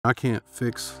I can't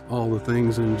fix all the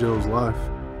things in Joe's life,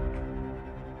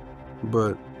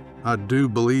 but I do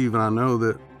believe and I know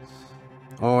that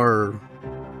the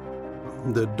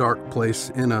dark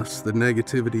place in us, the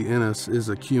negativity in us is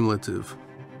accumulative.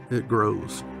 It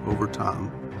grows over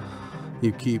time.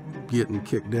 You keep getting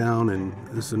kicked down and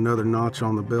it's another notch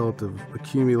on the belt of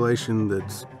accumulation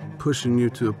that's pushing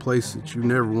you to a place that you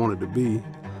never wanted to be.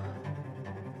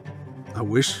 I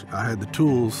wish I had the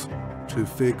tools to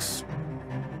fix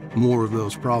more of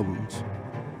those problems.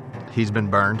 He's been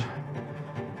burned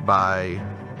by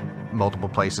multiple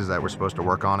places that were supposed to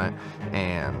work on it,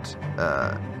 and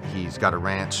he's got a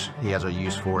ranch. He has a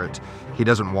use for it. He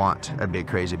doesn't want a big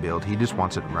crazy build. He just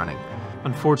wants it running.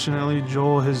 Unfortunately,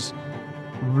 Joel has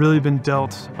really been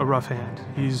dealt a rough hand.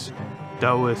 He's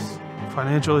dealt with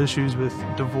financial issues, with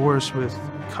divorce, with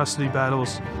custody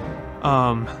battles.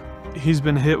 He's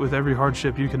been hit with every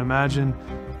hardship you can imagine.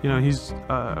 You know, he's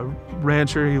a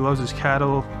rancher, he loves his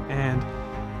cattle, and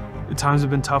the times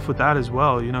have been tough with that as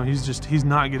well. You know, he's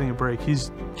not getting a break.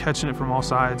 He's catching it from all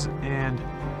sides, and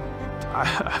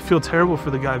I feel terrible for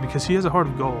the guy because he has a heart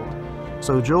of gold.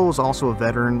 So Joel is also a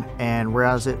veteran, and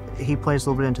whereas he plays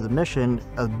a little bit into the mission,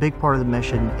 a big part of the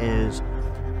mission is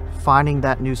finding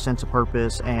that new sense of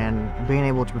purpose and being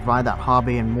able to provide that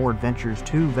hobby and more adventures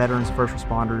to veterans and first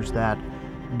responders that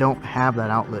don't have that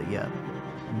outlet yet.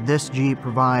 This Jeep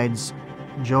provides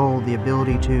Joel the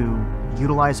ability to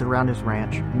utilize it around his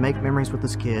ranch, make memories with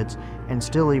his kids, and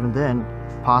still even then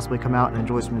possibly come out and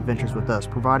enjoy some adventures with us,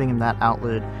 providing him that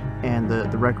outlet and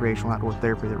the recreational outdoor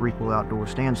therapy that Recoil Outdoor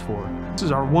stands for. This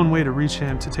is our one way to reach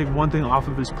him, to take one thing off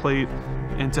of his plate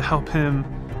and to help him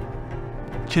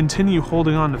continue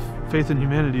holding on to faith in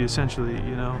humanity, essentially,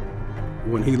 you know.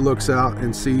 When he looks out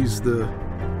and sees the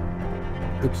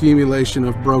accumulation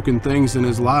of broken things in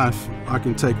his life, I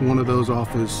can take one of those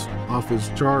off his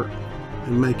chart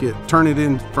and turn it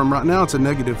in. From right now it's a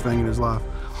negative thing in his life,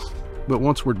 but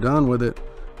once we're done with it,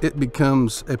 it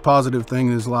becomes a positive thing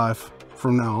in his life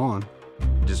from now on.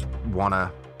 Just want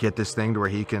to get this thing to where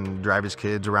he can drive his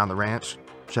kids around the ranch,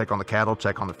 check on the cattle,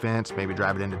 check on the fence, maybe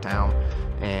drive it into town,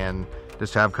 and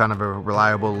just have kind of a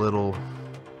reliable little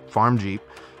farm Jeep,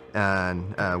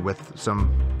 and with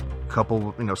some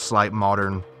couple, you know, slight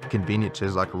modern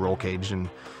conveniences like a roll cage and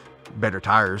better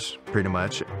tires, pretty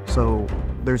much. So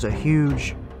there's a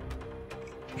huge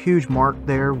mark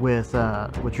there with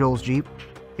Joel's Jeep.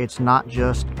 It's not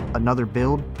just another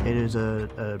build. It is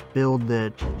a build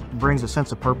that brings a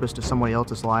sense of purpose to somebody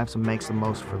else's lives and makes the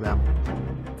most for them.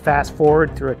 Fast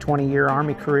forward through a 20-year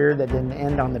Army career that didn't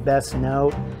end on the best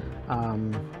note,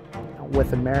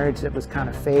 with a marriage that was kind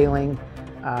of failing.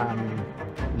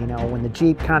 You know, when the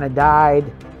Jeep kind of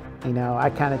died, you know, I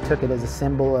kind of took it as a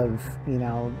symbol of, you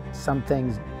know, some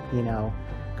things, you know,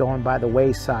 going by the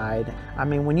wayside. I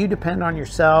mean, when you depend on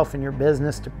yourself and your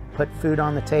business to put food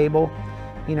on the table,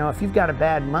 you know, if you've got a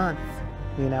bad month,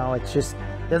 you know, it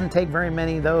doesn't take very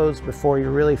many of those before you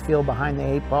really feel behind the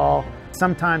 8 ball.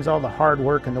 Sometimes all the hard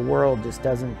work in the world just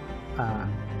doesn't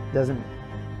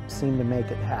seem to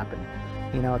make it happen.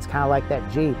 You know, it's kind of like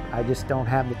that Jeep. I just don't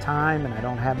have the time and I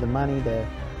don't have the money to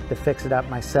fix it up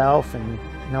myself, and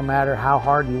no matter how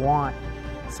hard you want,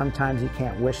 sometimes you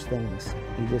can't wish things.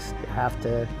 You just have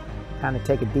to kind of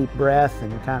take a deep breath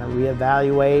and kind of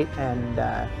reevaluate, and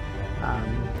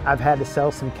I've had to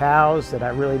sell some cows that I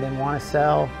really didn't want to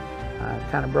sell.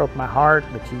 Kind of broke my heart,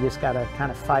 but you just got to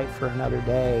kind of fight for another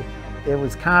day. It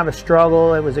was kind of a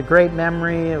struggle. It was a great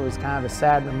memory. It was kind of a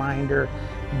sad reminder.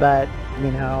 But,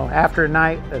 you know, after a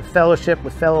night of fellowship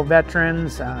with fellow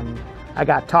veterans, I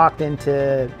got talked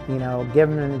into, you know,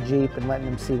 giving them the Jeep and letting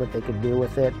them see what they could do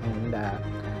with it. And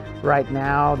right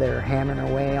now they're hammering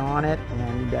away on it,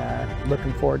 and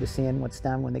looking forward to seeing what's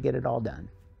done when they get it all done.